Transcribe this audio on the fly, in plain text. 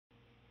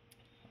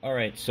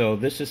Alright, so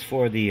this is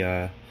for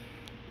the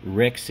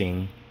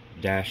Rexing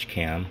dash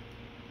cam.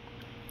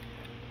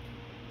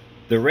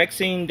 The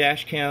Rexing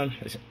dash cam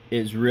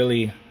is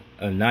really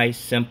a nice,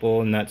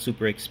 simple, not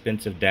super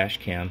expensive dash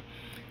cam.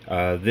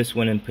 This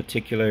one in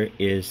particular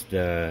is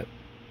the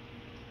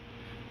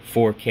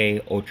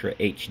 4K Ultra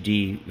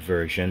HD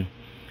version.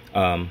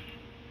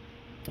 The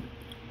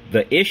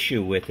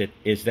issue with it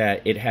is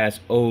that it has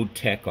old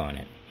tech on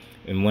it.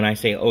 And when I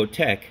say old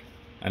tech,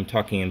 I'm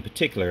talking in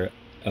particular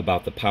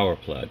about the power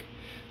plug.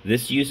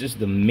 This uses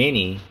the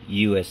mini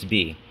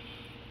USB.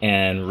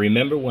 And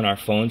remember when our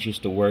phones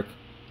used to work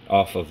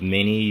off of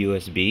mini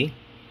USB?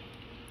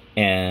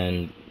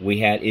 And we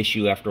had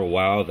issue after a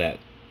while that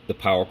the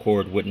power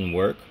cord wouldn't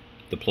work,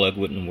 the plug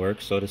wouldn't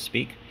work, so to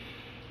speak.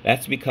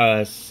 That's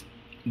because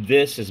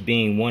this, as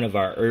being one of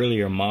our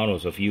earlier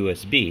models of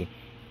USB,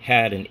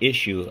 had an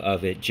issue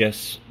of it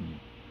just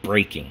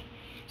breaking.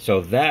 So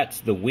that's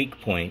the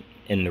weak point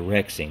in the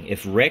Rexing.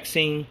 If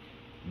Rexing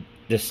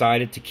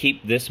decided to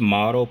keep this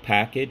model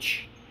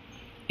package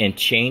and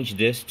change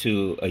this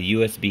to a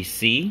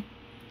USB-C,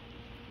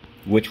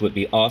 which would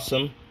be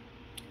awesome,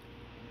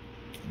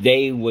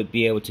 they would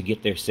be able to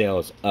get their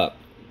sales up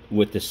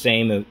with the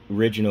same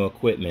original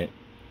equipment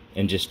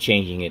and just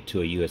changing it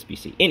to a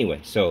USB-C. Anyway,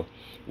 so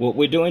what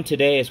we're doing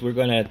today is we're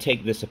going to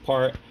take this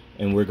apart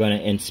and we're going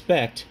to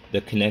inspect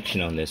the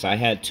connection on this. I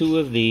had two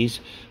of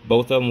these.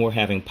 Both of them were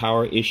having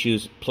power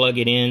issues. Plug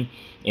it in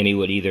and it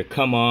would either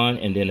come on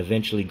and then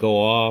eventually go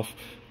off,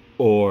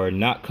 or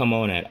not come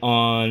on at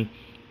on.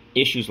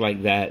 Issues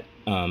like that.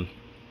 And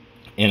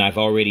I've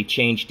already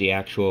changed the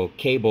actual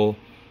cable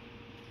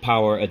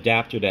power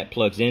adapter that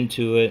plugs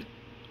into it,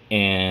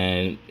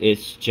 and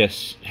it's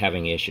just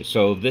having issues.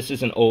 So this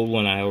is an old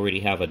one. I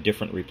already have a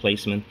different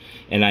replacement,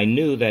 and I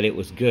knew that it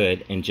was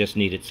good and just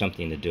needed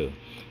something to do.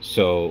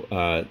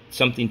 So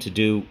something to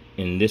do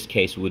in this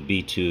case would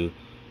be to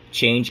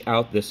change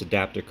out this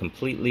adapter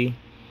completely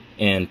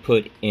and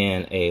put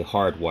in a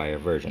hardwire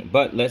version.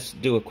 But let's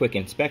do a quick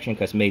inspection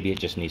because maybe it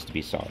just needs to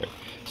be soldered.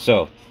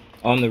 So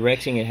on the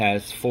Rexing, it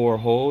has 4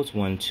 holes,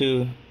 1,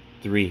 2,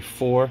 3,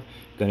 4.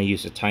 Going to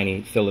use a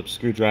tiny Phillips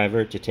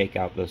screwdriver to take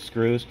out the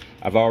screws.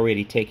 I've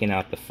already taken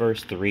out the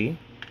first 3,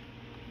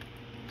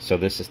 so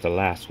this is the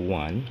last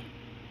one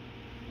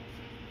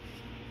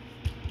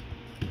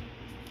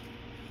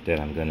that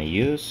I'm going to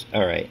use.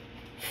 Alright,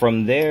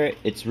 from there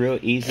it's real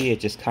easy. It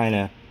just kind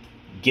of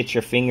gets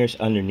your fingers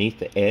underneath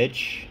the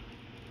edge,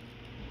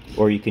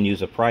 or you can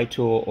use a pry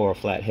tool or a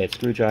flathead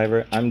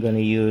screwdriver. I'm going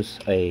to use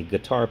a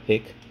guitar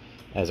pick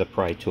as a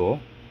pry tool,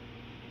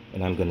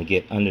 and I'm going to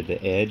get under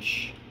the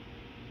edge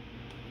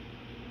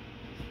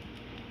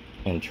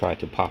and try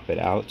to pop it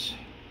out.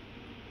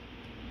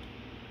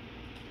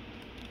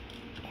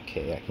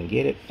 Okay, I can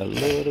get it a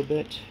little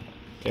bit.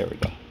 There we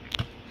go.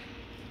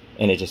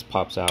 And it just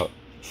pops out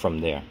from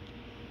there.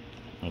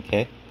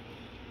 Okay,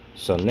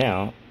 so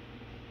now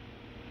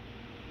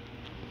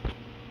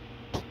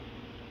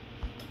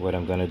what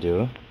I'm gonna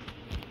do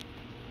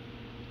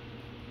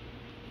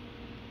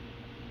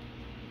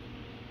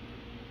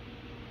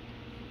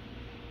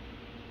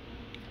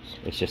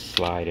is just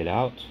slide it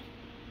out.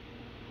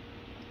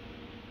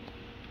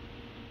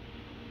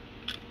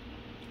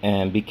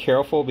 And be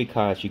careful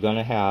because you're going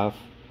to have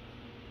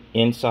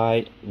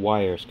inside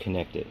wires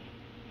connected.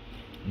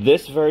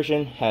 This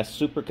version has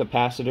super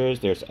capacitors.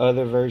 There's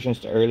other versions,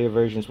 the earlier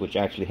versions, which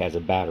actually has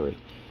a battery.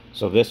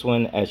 So this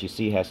one, as you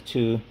see, has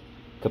 2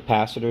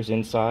 capacitors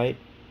inside,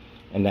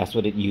 and that's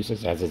what it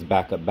uses as its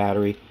backup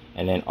battery.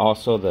 And then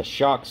also the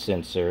shock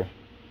sensor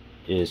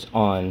is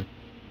on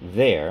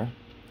there,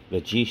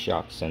 the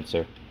G-shock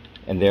sensor,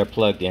 and they're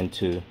plugged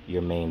into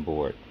your main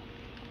board.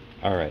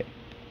 Alright,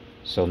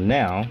 so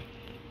now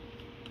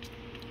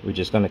we're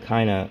just going to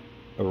kind of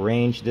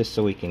arrange this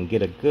so we can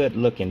get a good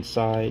look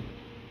inside.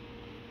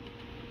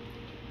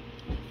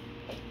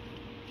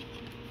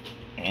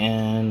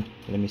 And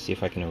let me see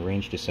if I can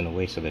arrange this in a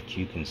way so that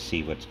you can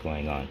see what's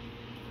going on.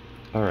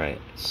 Alright,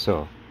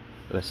 so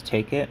let's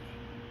take it.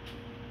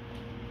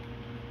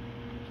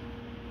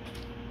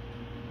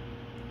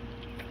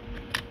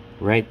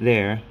 Right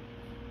there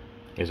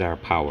is our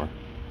power.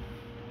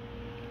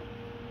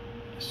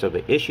 So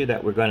the issue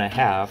that we're going to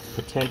have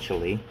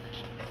potentially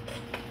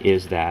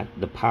is that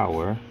the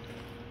power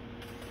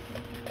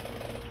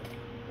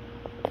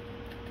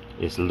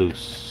is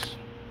loose.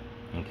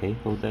 Okay,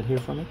 hold that here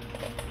for me.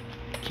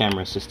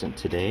 Camera assistant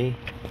today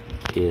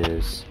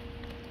is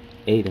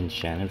Aiden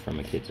Shannon from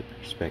A Kid's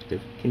Perspective.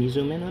 Can you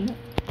zoom in on that?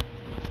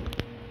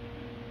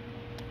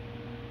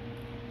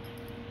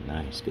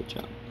 Nice, good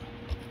job.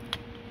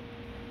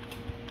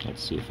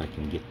 Let's see if I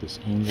can get this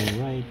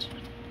angle right.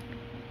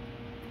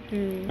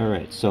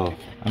 Alright, so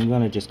I'm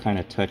gonna just kind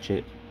of touch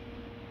it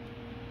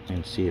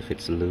and see if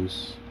it's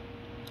loose.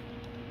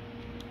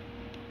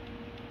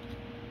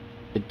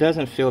 It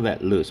doesn't feel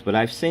that loose, but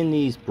I've seen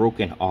these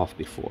broken off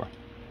before.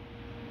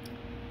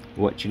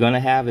 What you're going to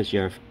have is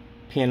your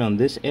pin on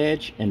this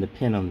edge and the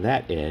pin on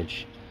that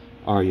edge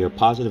are your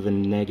positive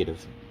and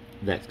negative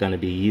that's going to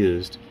be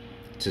used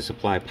to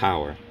supply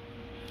power.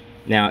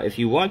 Now, if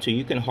you want to,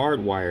 you can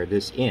hardwire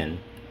this in,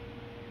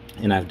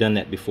 and I've done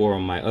that before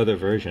on my other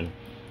version,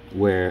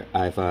 where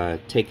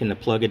I've taken the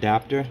plug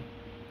adapter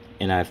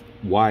and I've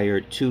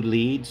wired 2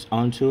 leads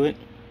onto it,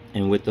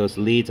 and with those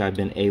leads I've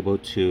been able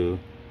to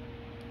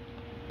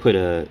put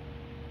a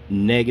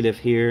negative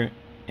here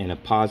and a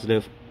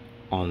positive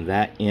on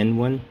that end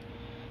one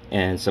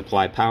and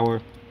supply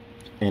power,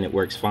 and it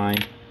works fine,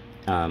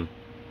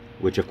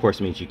 which of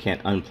course means you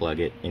can't unplug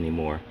it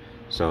anymore.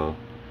 So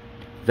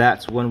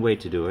that's one way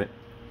to do it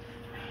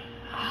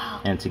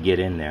and to get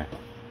in there.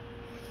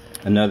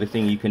 Another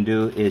thing you can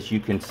do is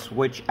you can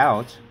switch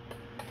out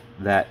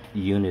that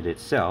unit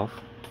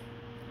itself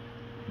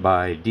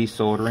by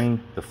desoldering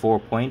the 4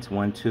 points,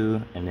 1,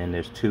 2, and then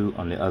there's 2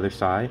 on the other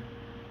side.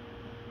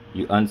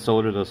 You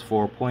unsolder those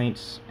 4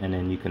 points, and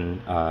then you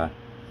can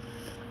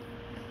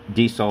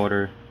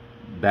desolder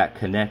that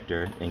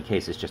connector in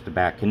case it's just a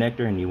bad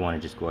connector and you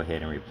want to just go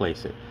ahead and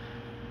replace it.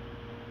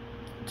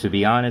 To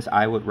be honest,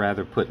 I would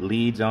rather put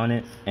leads on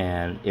it,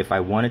 and if I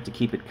wanted to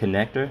keep it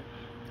connector,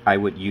 I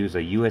would use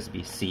a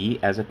USB-C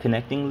as a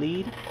connecting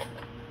lead.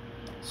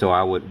 So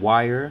I would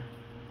wire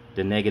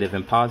the negative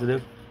and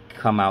positive,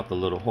 come out the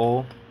little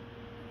hole,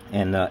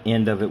 and the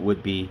end of it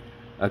would be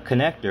a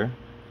connector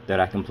that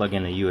I can plug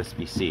in a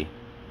USB-C.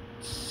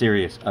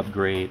 Serious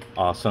upgrade,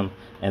 awesome.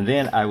 And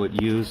then I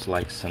would use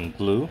like some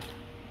glue.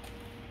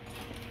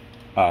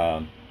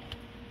 Hot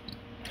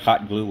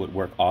glue would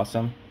work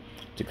awesome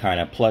to kind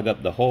of plug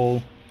up the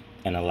hole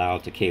and allow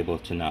the cable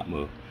to not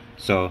move.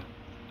 So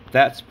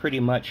that's pretty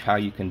much how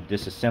you can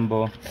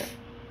disassemble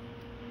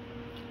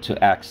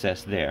to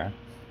access there.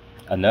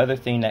 Another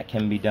thing that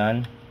can be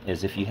done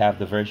is if you have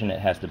the version that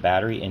has the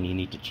battery and you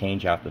need to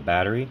change out the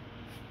battery,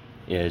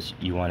 is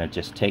you want to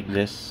just take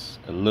this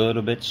a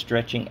little bit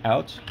stretching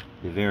out.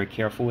 Be very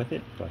careful with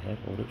it. Go ahead,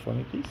 hold it for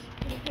me, please.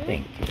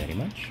 Thank you very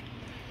much.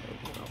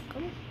 You're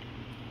welcome.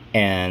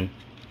 And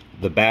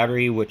the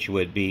battery, which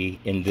would be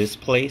in this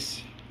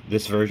place,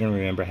 this version,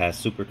 remember, has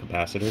super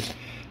capacitors.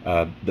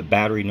 The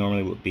battery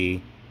normally would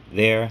be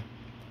there,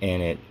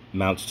 and it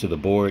mounts to the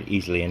board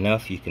easily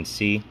enough. You can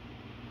see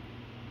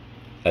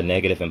a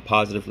negative and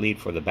positive lead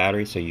for the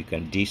battery, so you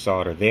can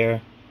desolder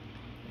there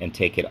and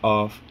take it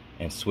off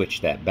and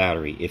switch that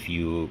battery if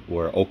you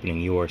were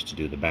opening yours to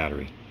do the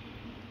battery.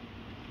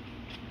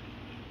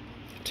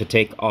 To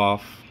take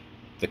off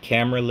the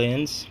camera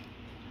lens,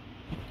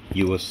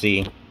 you will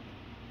see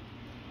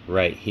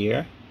right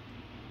here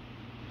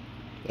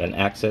an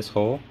access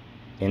hole.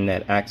 In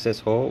that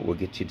access hole will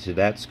get you to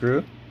that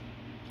screw,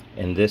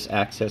 and this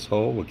access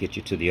hole will get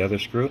you to the other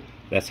screw.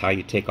 That's how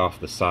you take off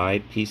the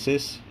side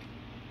pieces,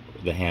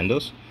 the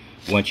handles.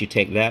 Once you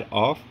take that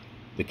off,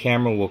 the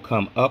camera will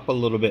come up a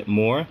little bit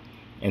more,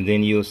 and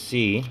then you'll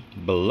see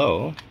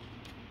below,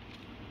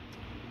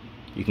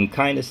 you can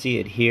kind of see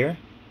it here,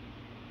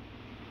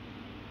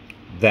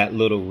 that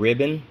little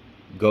ribbon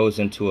goes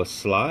into a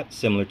slot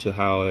similar to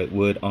how it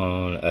would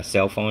on a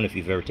cell phone. If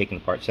you've ever taken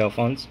apart cell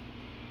phones,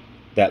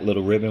 that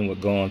little ribbon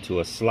would go onto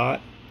a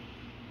slot.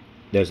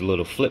 There's a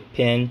little flip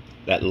pin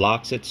that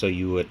locks it, so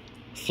you would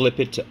flip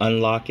it to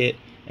unlock it,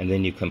 and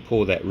then you can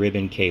pull that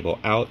ribbon cable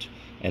out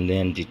and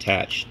then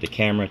detach the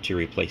camera to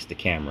replace the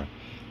camera.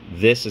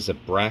 This is a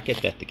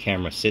bracket that the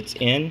camera sits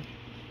in,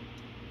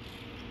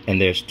 and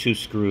there's 2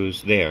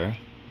 screws there.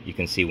 You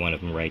can see one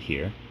of them right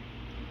here.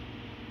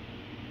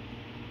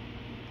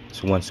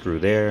 So 1 screw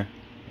there,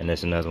 and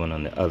there's another one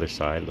on the other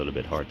side. A little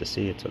bit hard to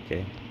see, it's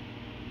okay.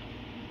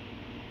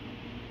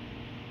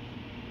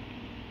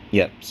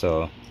 Yep,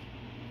 so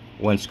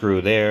 1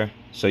 screw there.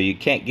 So you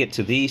can't get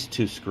to these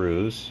 2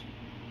 screws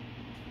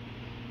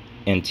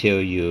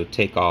until you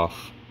take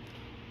off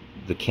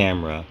the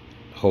camera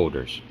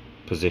holders,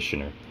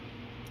 positioner.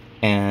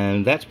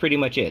 And that's pretty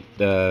much it.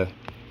 The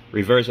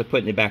reverse of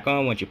putting it back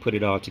on, once you put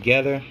it all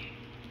together,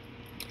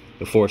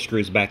 the 4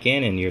 screws back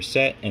in, and you're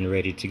set and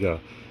ready to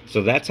go.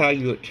 So that's how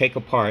you take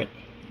apart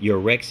your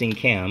Rexing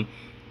cam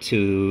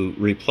to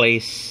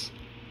replace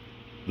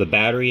the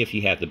battery if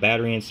you have the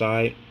battery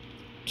inside,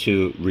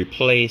 to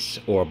replace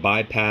or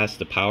bypass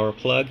the power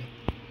plug.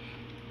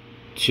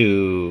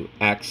 To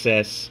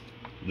access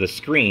the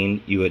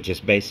screen, you would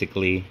just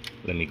basically,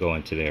 let me go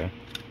into there.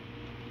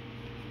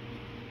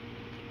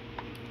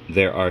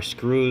 There are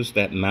screws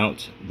that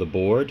mount the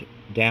board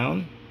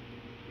down.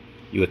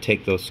 You would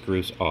take those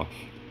screws off.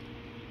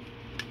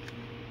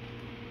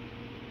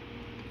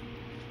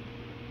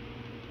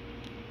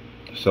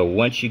 So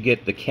once you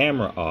get the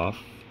camera off,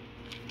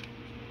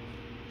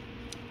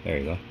 there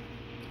you go.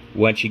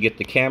 Once you get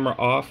the camera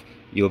off,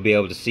 you'll be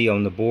able to see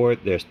on the board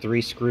there's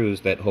 3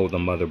 screws that hold the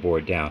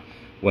motherboard down.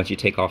 Once you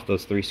take off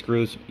those 3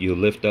 screws, you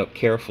lift up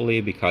carefully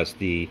because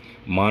the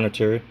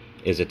monitor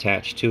is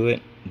attached to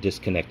it.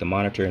 Disconnect the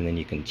monitor, and then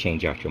you can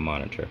change out your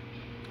monitor.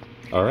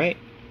 Alright,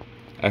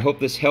 I hope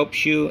this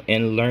helps you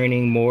in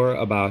learning more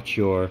about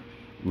your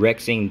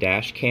Rexing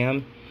dash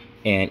cam.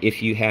 And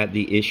if you had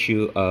the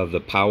issue of the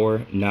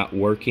power not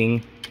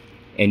working,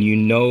 and you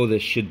know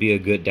this should be a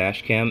good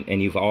dash cam,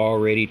 and you've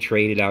already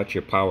traded out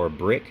your power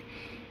brick,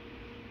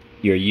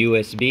 your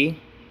USB,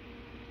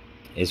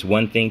 is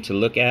one thing to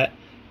look at,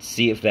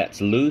 see if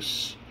that's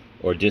loose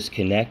or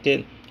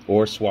disconnected,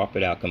 or swap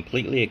it out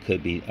completely. It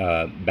could be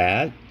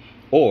bad.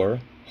 Or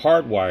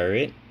hardwire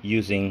it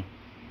using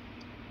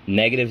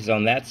negatives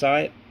on that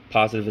side,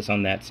 positives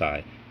on that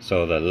side.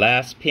 So the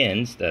last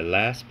pins, the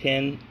last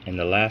pin and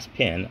the last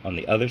pin on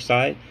the other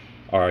side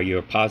are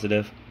your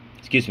positive,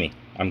 excuse me,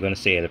 I'm going to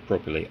say it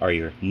appropriately, are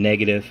your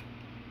negative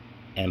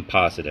and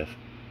positive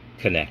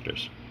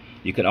connectors.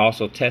 You can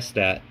also test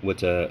that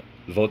with a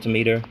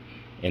voltmeter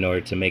in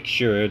order to make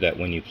sure that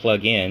when you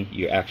plug in,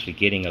 you're actually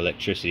getting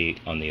electricity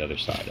on the other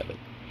side of it.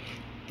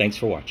 Thanks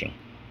for watching.